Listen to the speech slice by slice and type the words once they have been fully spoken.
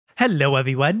Hello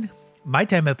everyone! My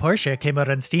Time at Portia came out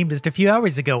on Steam just a few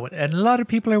hours ago, and a lot of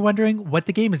people are wondering what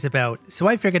the game is about, so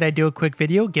I figured I'd do a quick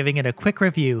video giving it a quick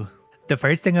review. The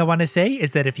first thing I want to say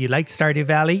is that if you liked Stardew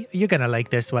Valley, you're gonna like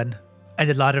this one.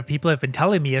 And a lot of people have been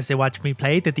telling me as they watch me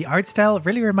play that the art style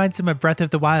really reminds them of Breath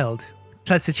of the Wild.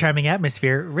 Plus the charming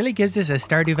atmosphere really gives us a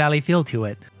Stardew Valley feel to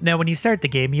it. Now when you start the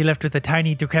game, you're left with a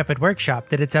tiny decrepit workshop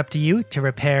that it's up to you to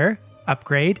repair,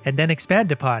 upgrade, and then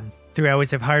expand upon, through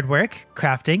hours of hard work,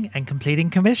 crafting, and completing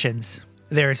commissions.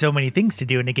 There are so many things to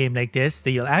do in a game like this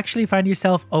that you'll actually find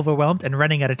yourself overwhelmed and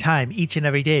running out of time each and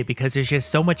every day because there's just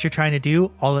so much you're trying to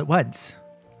do all at once.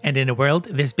 And in a world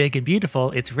this big and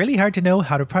beautiful, it's really hard to know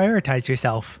how to prioritize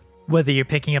yourself. Whether you're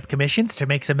picking up commissions to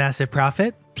make some massive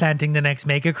profit, planting the next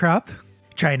mega crop,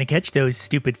 trying to catch those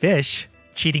stupid fish,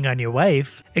 cheating on your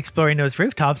wife, exploring those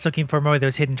rooftops looking for more of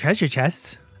those hidden treasure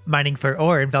chests, mining for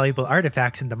ore and valuable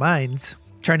artifacts in the mines,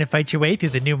 trying to fight your way through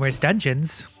the numerous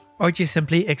dungeons, or just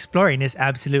simply exploring this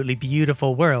absolutely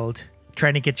beautiful world,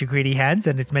 trying to get your greedy hands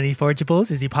on as many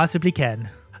forgeables as you possibly can.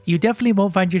 You definitely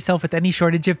won't find yourself with any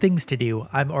shortage of things to do.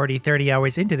 I'm already 30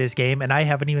 hours into this game and I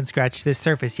haven't even scratched the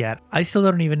surface yet. I still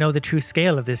don't even know the true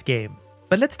scale of this game.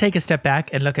 But let's take a step back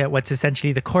and look at what's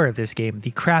essentially the core of this game, the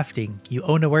crafting. You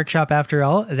own a workshop after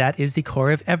all, that is the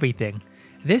core of everything.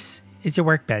 This is your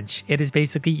workbench. It is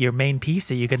basically your main piece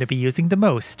that you're going to be using the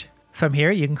most. From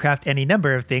here, you can craft any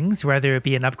number of things, whether it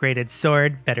be an upgraded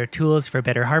sword, better tools for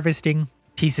better harvesting,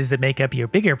 pieces that make up your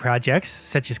bigger projects,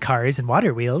 such as cars and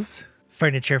water wheels,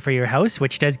 furniture for your house,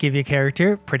 which does give your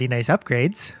character pretty nice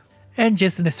upgrades, and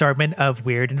just an assortment of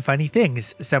weird and funny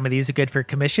things. Some of these are good for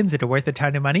commissions that are worth a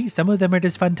ton of money, some of them are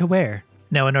just fun to wear.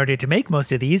 Now in order to make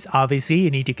most of these, obviously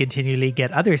you need to continually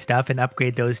get other stuff and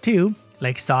upgrade those too,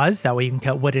 like saws, that way you can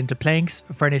cut wood into planks,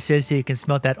 furnaces so you can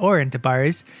smelt that ore into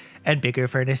bars, and bigger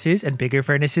furnaces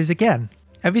again.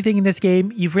 Everything in this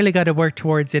game you've really got to work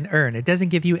towards and earn. It doesn't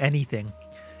give you anything.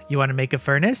 You want to make a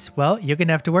furnace? Well, you're going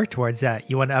to have to work towards that.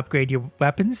 You want to upgrade your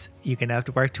weapons? You're going to have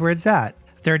to work towards that.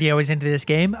 30 hours into this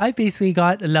game, I've basically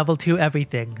got level 2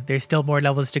 everything. There's still more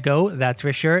levels to go, that's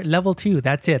for sure. Level 2,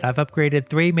 that's it. I've upgraded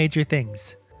 3 major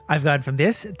things. I've gone from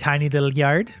this tiny little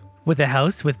yard with a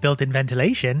house with built-in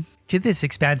ventilation to this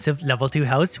expansive level 2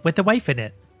 house with a wife in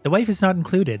it. The wife is not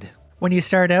included. When you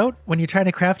start out, when you're trying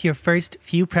to craft your first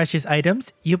few precious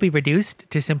items, you'll be reduced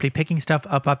to simply picking stuff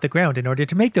up off the ground in order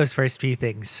to make those first few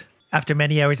things. After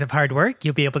many hours of hard work,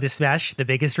 you'll be able to smash the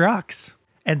biggest rocks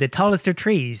and the tallest of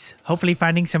trees, hopefully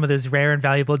finding some of those rare and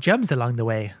valuable gems along the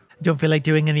way. Don't feel like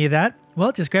doing any of that?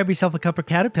 Well, just grab yourself a couple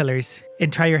caterpillars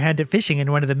and try your hand at fishing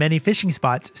in one of the many fishing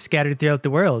spots scattered throughout the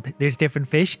world. There's different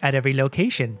fish at every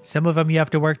location. Some of them you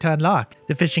have to work to unlock.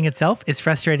 The fishing itself is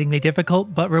frustratingly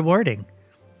difficult but rewarding.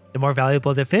 The more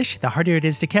valuable the fish, the harder it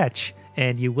is to catch,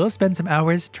 and you will spend some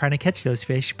hours trying to catch those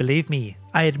fish, believe me.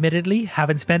 I admittedly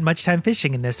haven't spent much time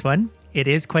fishing in this one. It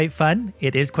is quite fun,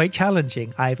 it is quite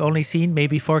challenging. I've only seen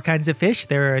maybe 4 kinds of fish,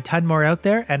 there are a ton more out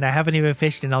there, and I haven't even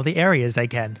fished in all the areas I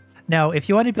can. Now, if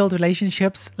you want to build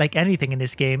relationships like anything in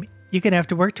this game, you're going to have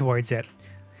to work towards it.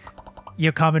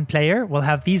 Your common player will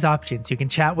have these options. You can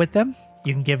chat with them,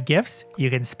 you can give gifts, you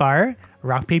can spar,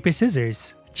 rock, paper,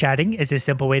 scissors. Chatting is a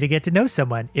simple way to get to know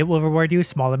someone. It will reward you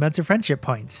small amounts of friendship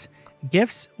points.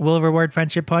 Gifts will reward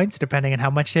friendship points depending on how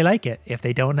much they like it. If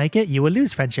they don't like it, you will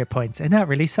lose friendship points, and that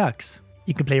really sucks.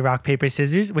 You can play rock, paper,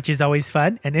 scissors, which is always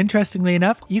fun, and interestingly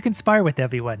enough, you can spar with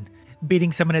everyone.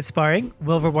 Beating someone at sparring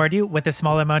will reward you with a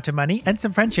small amount of money and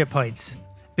some friendship points.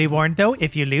 Be warned though,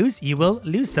 if you lose, you will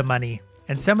lose some money.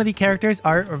 And some of the characters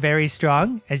are very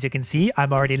strong. As you can see,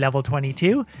 I'm already level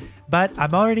 22, but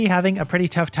I'm already having a pretty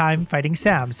tough time fighting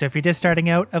Sam. So if you're just starting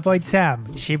out, avoid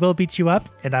Sam. She will beat you up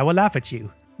and I will laugh at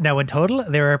you. Now in total,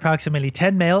 there are approximately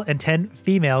 10 male and 10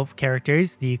 female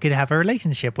characters that you can have a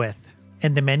relationship with.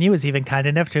 And the menu is even kind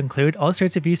enough to include all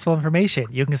sorts of useful information.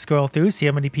 You can scroll through, see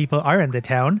how many people are in the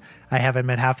town. I haven't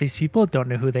met half these people, don't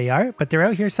know who they are, but they're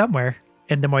out here somewhere.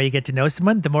 And the more you get to know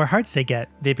someone, the more hearts they get.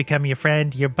 They become your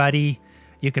friend, your buddy.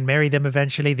 You can marry them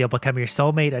eventually, they'll become your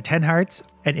soulmate at 10 hearts,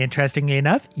 and interestingly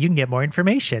enough, you can get more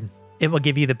information. It will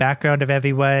give you the background of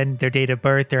everyone, their date of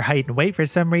birth, their height and weight for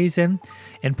some reason.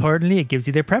 Importantly, it gives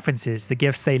you their preferences, the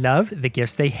gifts they love, the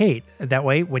gifts they hate. That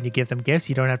way, when you give them gifts,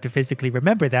 you don't have to physically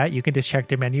remember that, you can just check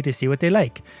their menu to see what they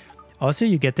like. Also,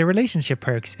 you get their relationship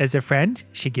perks. As a friend,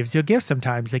 she gives you a gift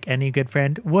sometimes, like any good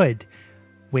friend would.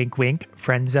 Wink wink,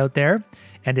 friends out there.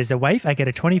 And as a wife, I get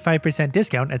a 25%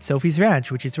 discount at Sophie's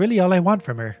Ranch, which is really all I want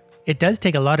from her. It does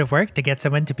take a lot of work to get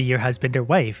someone to be your husband or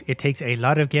wife. It takes a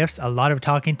lot of gifts, a lot of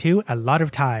talking to, a lot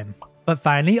of time. But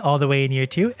finally, all the way in year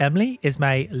 2, Emily is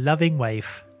my loving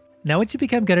wife. Now once you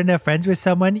become good enough friends with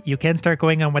someone, you can start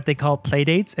going on what they call play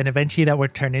dates, and eventually that will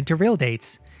turn into real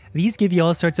dates. These give you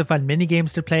all sorts of fun mini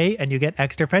games to play, and you get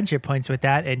extra friendship points with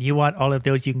that, and you want all of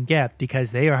those you can get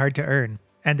because they are hard to earn.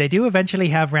 And they do eventually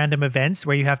have random events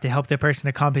where you have to help the person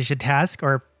accomplish a task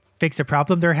or fix a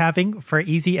problem they're having for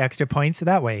easy extra points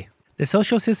that way. The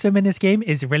social system in this game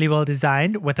is really well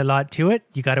designed with a lot to it.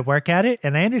 You gotta work at it,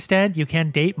 and I understand you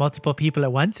can date multiple people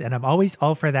at once, and I'm always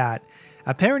all for that.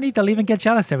 Apparently they'll even get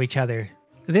jealous of each other.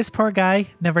 This poor guy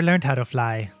never learned how to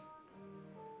fly.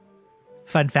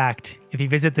 Fun fact, if you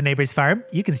visit the neighbor's farm,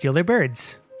 you can steal their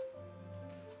birds.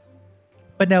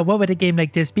 But now what would a game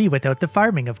like this be without the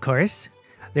farming, of course?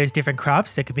 There's different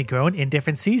crops that can be grown in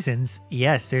different seasons.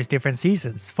 Yes, there's different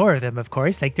seasons. 4 of them, of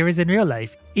course, like there is in real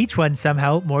life. Each one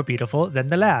somehow more beautiful than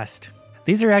the last.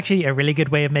 These are actually a really good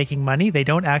way of making money. They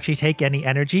don't actually take any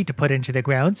energy to put into the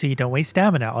ground, so you don't waste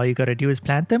stamina. All you gotta do is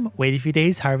plant them, wait a few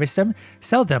days, harvest them,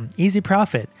 sell them. Easy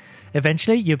profit.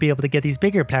 Eventually, you'll be able to get these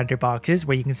bigger planter boxes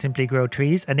where you can simply grow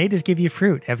trees, and they just give you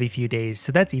fruit every few days,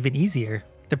 so that's even easier.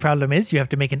 The problem is you have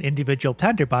to make an individual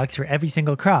planter box for every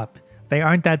single crop. They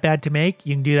aren't that bad to make.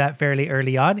 You can do that fairly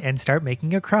early on and start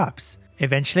making your crops.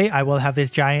 Eventually, I will have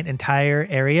this giant entire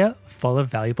area full of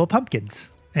valuable pumpkins.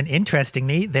 And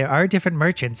interestingly, there are different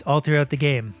merchants all throughout the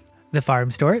game. The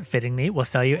farm store, fittingly, will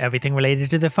sell you everything related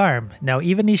to the farm. Now,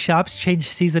 even these shops change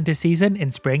season to season.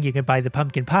 In spring, you can buy the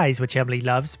pumpkin pies, which Emily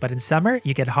loves, but in summer,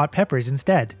 you get hot peppers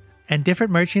instead. And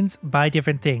different merchants buy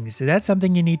different things, so that's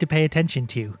something you need to pay attention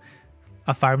to.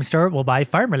 A farm store will buy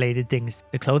farm-related things.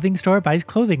 The clothing store buys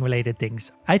clothing-related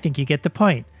things. I think you get the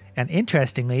point. And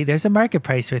interestingly, there's a market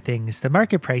price for things. The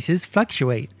market prices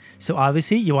fluctuate. So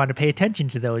obviously you want to pay attention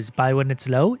to those. Buy when it's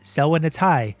low, sell when it's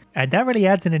high. And that really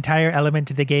adds an entire element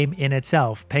to the game in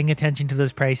itself. Paying attention to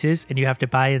those prices, and you have to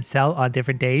buy and sell on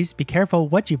different days. Be careful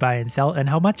what you buy and sell and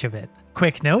how much of it.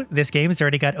 Quick note, this game has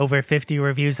already got over 50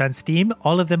 reviews on Steam,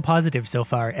 all of them positive so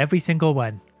far, every single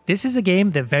one. This is a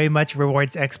game that very much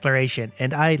rewards exploration,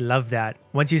 and I love that.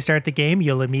 Once you start the game,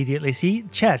 you'll immediately see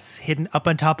chests hidden up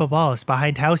on top of walls,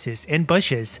 behind houses, in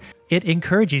bushes. It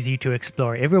encourages you to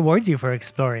explore. It rewards you for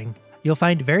exploring. You'll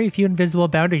find very few invisible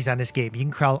boundaries on this game. You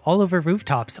can crawl all over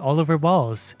rooftops, all over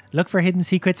walls. Look for hidden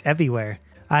secrets everywhere.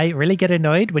 I really get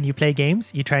annoyed when you play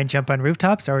games. You try and jump on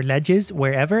rooftops or ledges,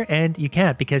 wherever, and you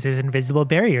can't because there's an invisible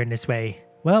barrier in this way.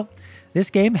 Well, this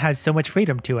game has so much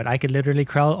freedom to it. I could literally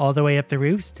crawl all the way up the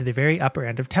roofs to the very upper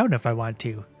end of town if I want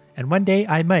to. And one day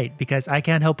I might, because I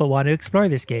can't help but want to explore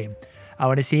this game. I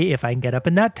want to see if I can get up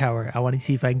in that tower. I want to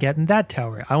see if I can get in that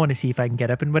tower. I want to see if I can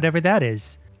get up in whatever that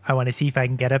is. I want to see if I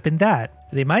can get up in that.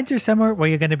 The mines are somewhere where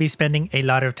you're going to be spending a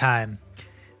lot of time.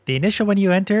 The initial one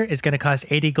you enter is going to cost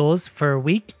 80 goals for a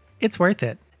week. It's worth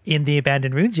it. In the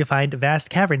abandoned ruins, you'll find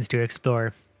vast caverns to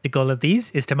explore. The goal of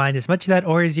these is to mine as much of that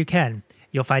ore as you can.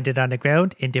 You'll find it on the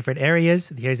ground in different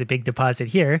areas. Here's a big deposit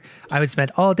here. I would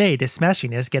spend all day just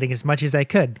smashing this, getting as much as I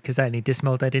could, because I need to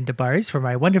smelt that into bars for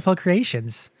my wonderful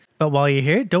creations. But while you're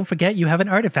here, don't forget you have an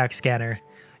artifact scanner.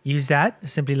 Use that,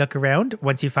 simply look around.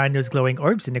 Once you find those glowing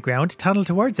orbs in the ground, tunnel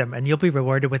towards them, and you'll be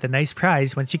rewarded with a nice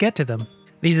prize once you get to them.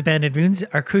 These abandoned ruins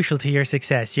are crucial to your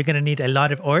success. You're going to need a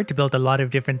lot of ore to build a lot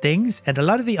of different things, and a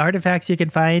lot of the artifacts you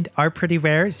can find are pretty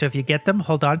rare, so if you get them,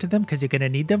 hold on to them because you're going to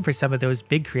need them for some of those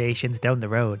big creations down the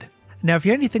road. Now, if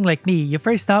you're anything like me, your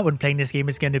first thought when playing this game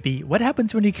is going to be, what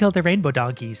happens when you kill the rainbow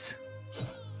donkeys?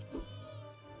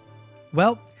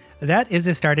 Well, that is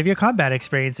the start of your combat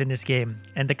experience in this game,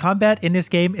 and the combat in this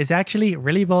game is actually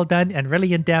really well done and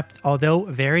really in-depth, although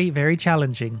very, very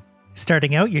challenging.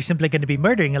 Starting out, you're simply going to be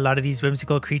murdering a lot of these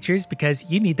whimsical creatures because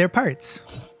you need their parts.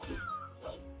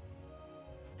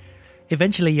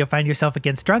 Eventually, you'll find yourself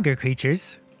against stronger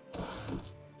creatures.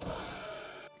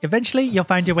 Eventually, you'll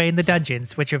find your way in the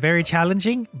dungeons, which are very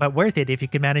challenging, but worth it if you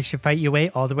can manage to fight your way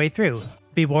all the way through.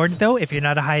 Be warned though, if you're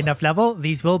not a high enough level,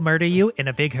 these will murder you in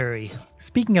a big hurry.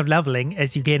 Speaking of leveling,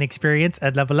 as you gain experience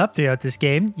and level up throughout this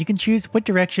game, you can choose what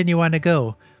direction you want to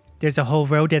go. There's a whole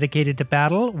row dedicated to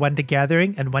battle, one to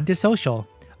gathering, and one to social.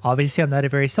 Obviously, I'm not a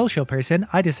very social person,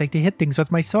 I just like to hit things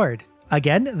with my sword.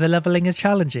 Again, the leveling is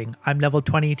challenging. I'm level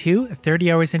 22,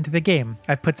 30 hours into the game.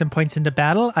 I've put some points into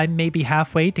battle, I'm maybe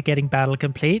halfway to getting battle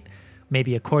complete,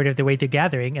 maybe a quarter of the way through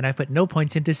gathering, and I've put no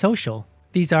points into social.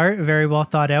 These are very well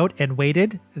thought out and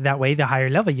weighted, that way the higher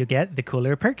level you get, the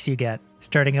cooler perks you get.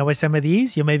 Starting out with some of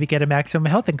these, you'll maybe get a maximum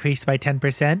health increase by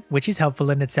 10%, which is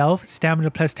helpful in itself, stamina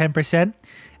plus 10%,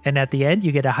 and at the end,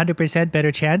 you get a 100%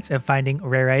 better chance of finding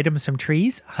rare items from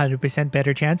trees, 100%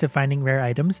 better chance of finding rare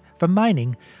items from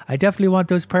mining. I definitely want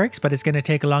those perks, but it's going to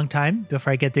take a long time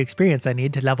before I get the experience I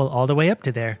need to level all the way up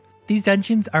to there. these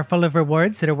dungeons are full of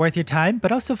rewards that are worth your time,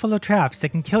 but also full of traps that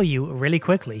can kill you really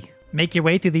quickly. Make your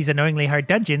way through these annoyingly hard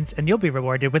dungeons and you'll be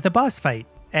rewarded with a boss fight.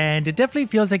 And it definitely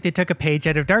feels like they took a page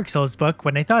out of Dark Souls' book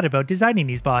when they thought about designing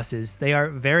these bosses. They are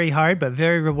very hard but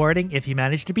very rewarding if you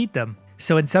manage to beat them.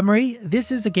 So in summary,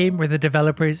 this is a game where the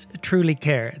developers truly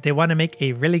care. They want to make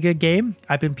a really good game.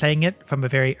 I've been playing it from a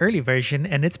very early version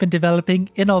and it's been developing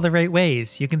in all the right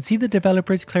ways. You can see the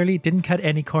developers clearly didn't cut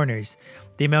any corners.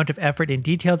 The amount of effort and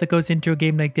detail that goes into a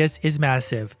game like this is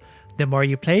massive. The more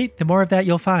you play, the more of that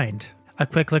you'll find. A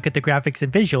quick look at the graphics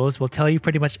and visuals will tell you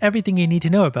pretty much everything you need to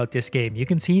know about this game. You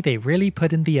can see they really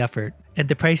put in the effort. And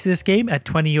the price of this game at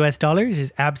 $20 US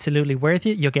is absolutely worth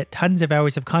it. You'll get tons of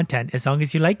hours of content as long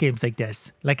as you like games like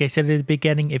this. Like I said at the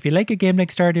beginning, if you like a game like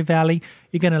Stardew Valley,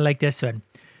 you're going to like this one.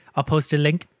 I'll post a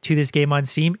link to this game on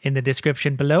Steam in the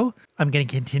description below. I'm going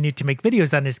to continue to make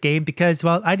videos on this game because,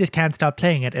 well, I just can't stop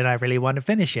playing it and I really want to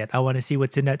finish it. I want to see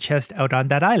what's in that chest out on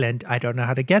that island. I don't know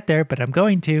how to get there, but I'm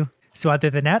going to. So other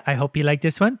than that, I hope you like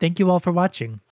this one. Thank you all for watching.